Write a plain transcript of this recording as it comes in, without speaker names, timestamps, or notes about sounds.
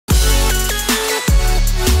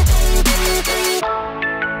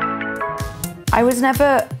I was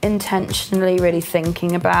never intentionally really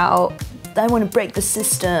thinking about, I want to break the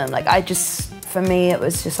system. Like for me, it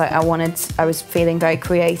was just like I was feeling very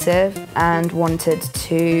creative and wanted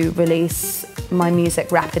to release my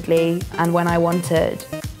music rapidly and when I wanted.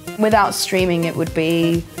 Without streaming, it would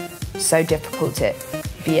be so difficult to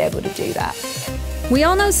be able to do that. We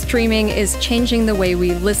all know streaming is changing the way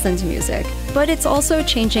we listen to music, but it's also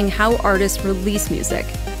changing how artists release music.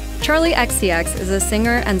 Charli XCX is a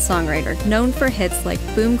singer and songwriter known for hits like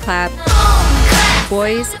Boom Clap,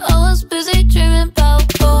 Boys,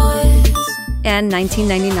 and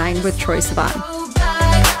 1999 with Troye Sivan.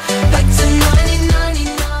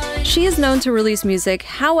 She is known to release music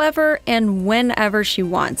however and whenever she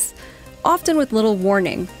wants, often with little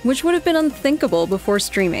warning, which would have been unthinkable before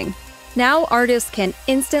streaming. Now artists can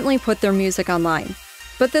instantly put their music online.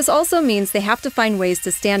 But this also means they have to find ways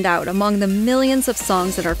to stand out among the millions of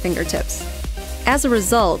songs at our fingertips. As a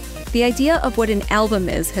result, the idea of what an album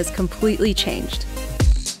is has completely changed.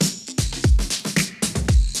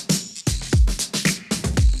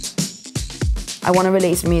 I want to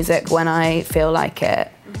release music when I feel like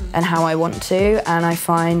it and how I want to, and I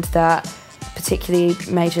find that particularly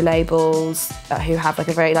major labels who have like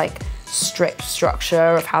a very strict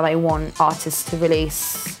structure of how they want artists to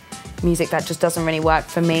release music, that just doesn't really work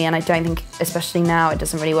for me, and I don't think, especially now, it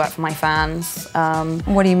doesn't really work for my fans.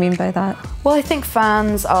 What do you mean by that? Well, I think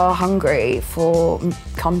fans are hungry for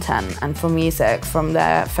content and for music from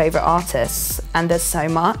their favourite artists, and there's so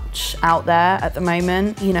much out there at the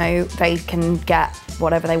moment. You know, they can get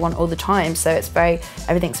whatever they want all the time, so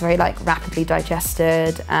everything's very rapidly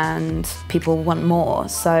digested and people want more.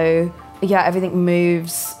 So yeah, everything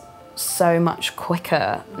moves so much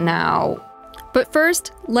quicker now. But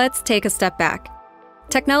first, let's take a step back.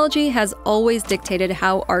 Technology has always dictated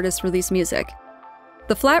how artists release music.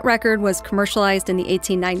 The flat record was commercialized in the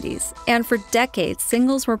 1890s, and for decades,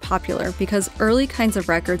 singles were popular because early kinds of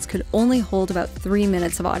records could only hold about 3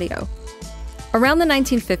 minutes of audio. Around the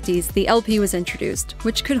 1950s, the LP was introduced,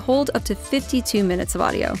 which could hold up to 52 minutes of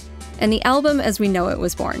audio, and the album as we know it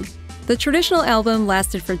was born. The traditional album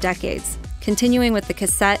lasted for decades, continuing with the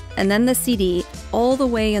cassette and then the CD all the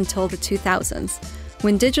way until the 2000s,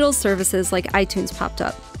 when digital services like iTunes popped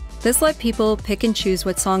up. This let people pick and choose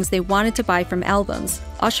what songs they wanted to buy from albums,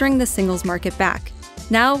 ushering the singles market back.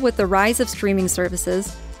 Now, with the rise of streaming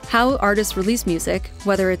services, how artists release music,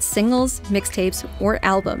 whether it's singles, mixtapes, or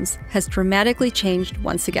albums, has dramatically changed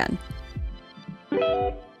once again.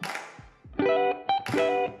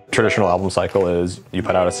 Traditional album cycle is you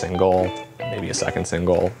put out a single, maybe a second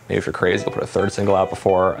single, maybe if you're crazy, you'll put a third single out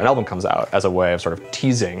before an album comes out as a way of sort of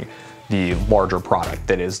teasing the larger product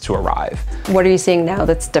that is to arrive. What are you seeing now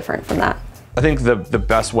that's different from that? I think the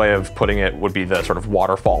best way of putting it would be the sort of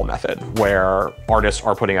waterfall method, where artists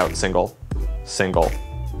are putting out single,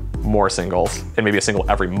 more singles, and maybe a single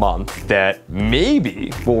every month that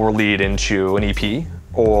maybe will lead into an EP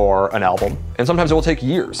or an album, and sometimes it will take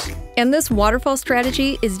years. And this waterfall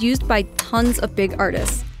strategy is used by tons of big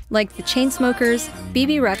artists, like the Chainsmokers,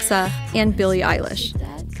 BB Rexa, and Billie Eilish.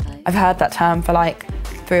 I've heard that term for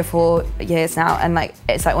 3 or 4 years now, and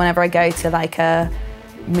it's whenever I go to a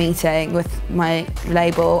meeting with my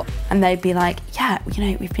label, and they'd be like, yeah,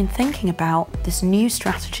 we've been thinking about this new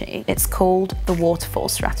strategy. It's called the waterfall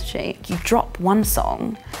strategy. You drop one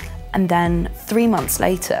song, and then 3 months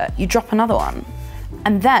later, you drop another one.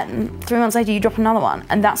 And then 3 months later, you drop another one,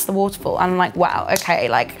 and that's the waterfall. And I'm like, wow, okay,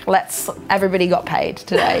 everybody got paid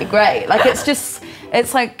today, great.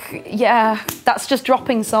 Yeah, that's just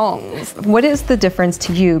dropping songs. What is the difference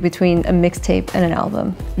to you between a mixtape and an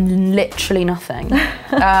album? Literally nothing.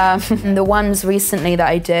 The ones recently that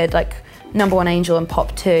I did, Number One Angel and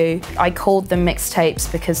Pop 2, I called them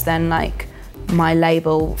mixtapes because then my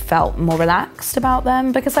label felt more relaxed about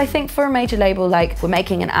them, because I think for a major label, we're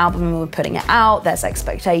making an album and we're putting it out, there's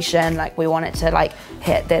expectation, we want it to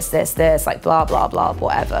hit this, blah, blah, blah,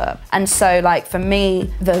 whatever. And so for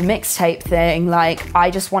me, the mixtape thing, I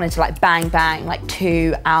just wanted to bang,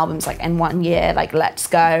 2 albums in 1 year, let's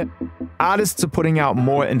go. Artists are putting out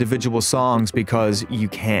more individual songs because you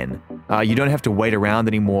can. You don't have to wait around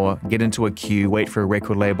anymore, get into a queue, wait for a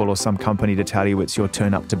record label or some company to tell you it's your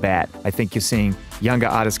turn up to bat. I think you're seeing younger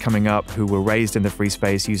artists coming up who were raised in the free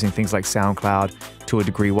space using things like SoundCloud, to a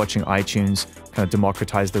degree watching iTunes kind of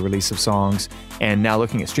democratize the release of songs, and now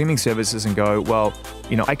looking at streaming services and go, well,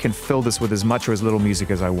 I can fill this with as much or as little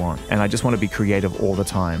music as I want, and I just want to be creative all the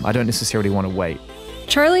time. I don't necessarily want to wait.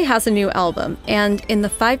 Charli has a new album, and in the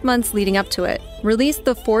 5 months leading up to it, released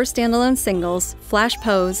the 4 standalone singles, Flash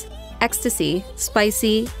Pose, Ecstasy,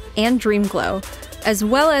 Spicy, and Dream Glow, as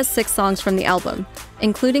well as 6 songs from the album,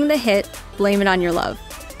 including the hit Blame It On Your Love,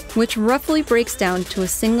 which roughly breaks down to a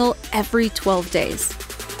single every 12 days.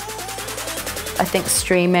 I think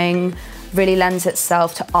streaming really lends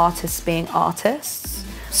itself to artists being artists.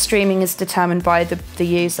 Streaming is determined by the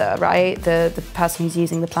user, right? The person who's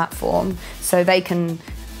using the platform. So they can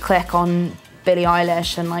click on Billie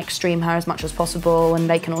Eilish and like stream her as much as possible, and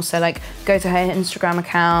they can also like go to her Instagram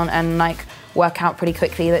account and like work out pretty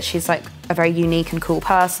quickly that she's like a very unique and cool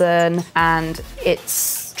person, and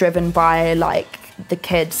it's driven by like the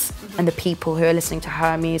kids and the people who are listening to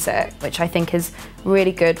her music, which I think is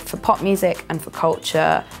really good for pop music and for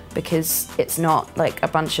culture, because it's not like a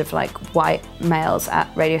bunch of like white males at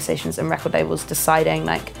radio stations and record labels deciding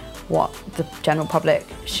like what the general public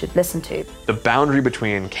should listen to. The boundary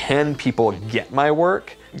between can people get my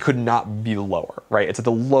work could not be lower, right? It's at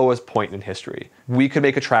the lowest point in history. We could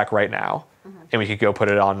make a track right now and we could go put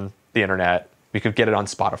it on the internet. We could get it on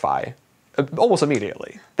Spotify almost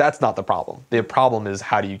immediately. That's not the problem. The problem is,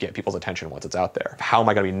 how do you get people's attention once it's out there? How am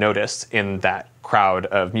I going to be noticed in that crowd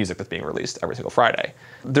of music that's being released every single Friday?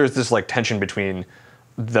 There's this like tension between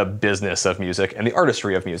the business of music and the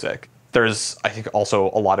artistry of music. There's, I think,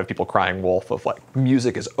 also a lot of people crying wolf of like,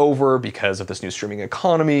 music is over because of this new streaming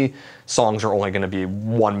economy. Songs are only going to be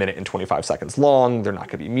 1 minute and 25 seconds long. They're not going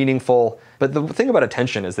to be meaningful. But the thing about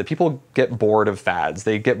attention is that people get bored of fads.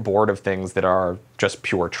 They get bored of things that are just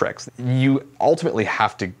pure tricks. You ultimately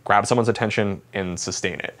have to grab someone's attention and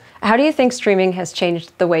sustain it. How do you think streaming has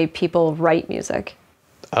changed the way people write music?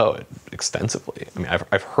 Oh, extensively. I mean,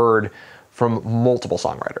 I've heard from multiple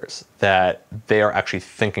songwriters that they are actually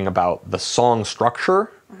thinking about the song structure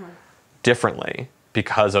differently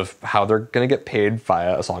because of how they're going to get paid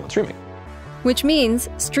via a song on streaming. Which means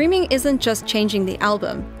streaming isn't just changing the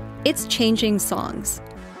album, it's changing songs.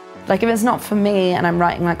 Like if it's not for me and I'm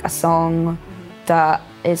writing like a song that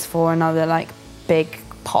is for another like big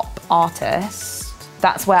pop artist,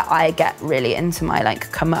 that's where I get really into my like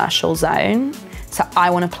commercial zone. So I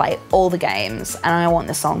want to play all the games and I want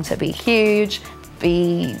the song to be huge,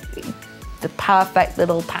 be the perfect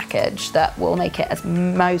little package that will make it as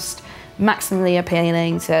most maximally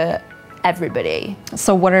appealing to everybody.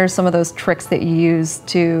 So what are some of those tricks that you use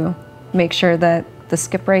to make sure that the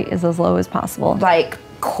skip rate is as low as possible? Like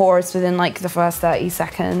chorus within like the first 30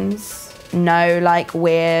 seconds. No like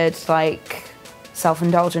weird like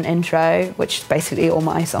self-indulgent intro, which is basically all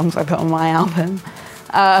my songs I put on my album.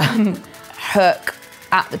 Hook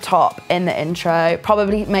at the top in the intro,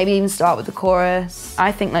 probably maybe even start with the chorus.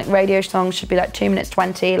 I think like radio songs should be like 2 minutes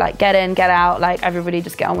 20, like get in, get out, like everybody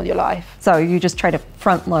just get on with your life. So you just try to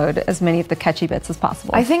front load as many of the catchy bits as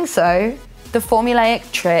possible? I think so. The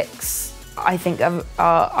formulaic tricks I think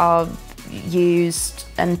are used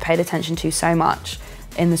and paid attention to so much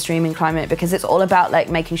in the streaming climate, because it's all about like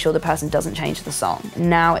making sure the person doesn't change the song.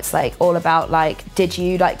 Now it's like all about like, did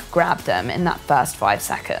you like grab them in that first 5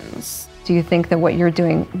 seconds? Do you think that what you're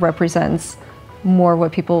doing represents more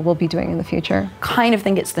what people will be doing in the future? Kind of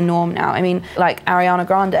think it's the norm now. I mean, like Ariana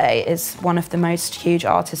Grande is one of the most huge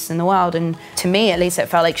artists in the world, and to me at least it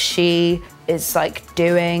felt like she is like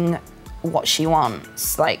doing what she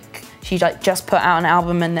wants. Like she like just put out an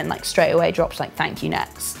album and then like straight away drops like thank you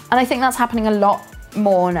next. And I think that's happening a lot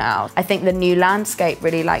more now. I think the new landscape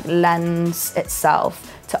really like lends itself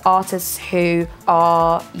to artists who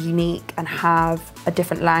are unique and have a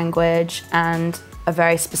different language and a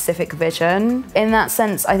very specific vision. In that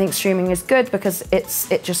sense, I think streaming is good because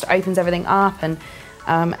it just opens everything up, and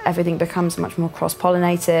everything becomes much more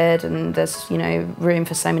cross-pollinated, and there's, you know, room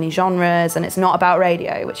for so many genres, and it's not about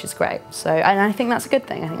radio, which is great. So, and I think that's a good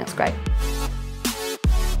thing. I think that's great.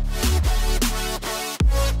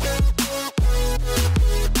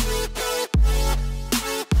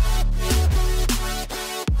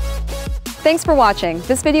 Thanks for watching.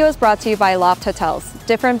 This video is brought to you by Loft Hotels,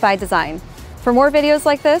 different by design. For more videos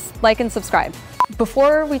like this, like and subscribe.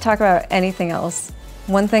 Before we talk about anything else,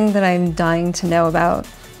 one thing that I'm dying to know about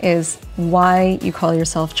is why you call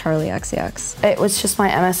yourself Charli XCX. It was just my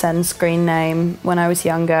MSN screen name when I was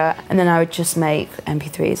younger, and then I would just make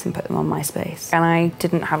MP3s and put them on MySpace. And I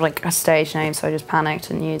didn't have like a stage name, so I just panicked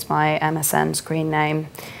and used my MSN screen name.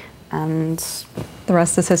 And the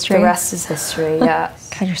rest is history? The rest is history, yeah.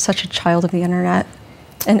 God, you're such a child of the internet.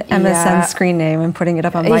 An MSN screen name and putting it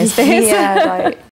up on MySpace. Yeah, like,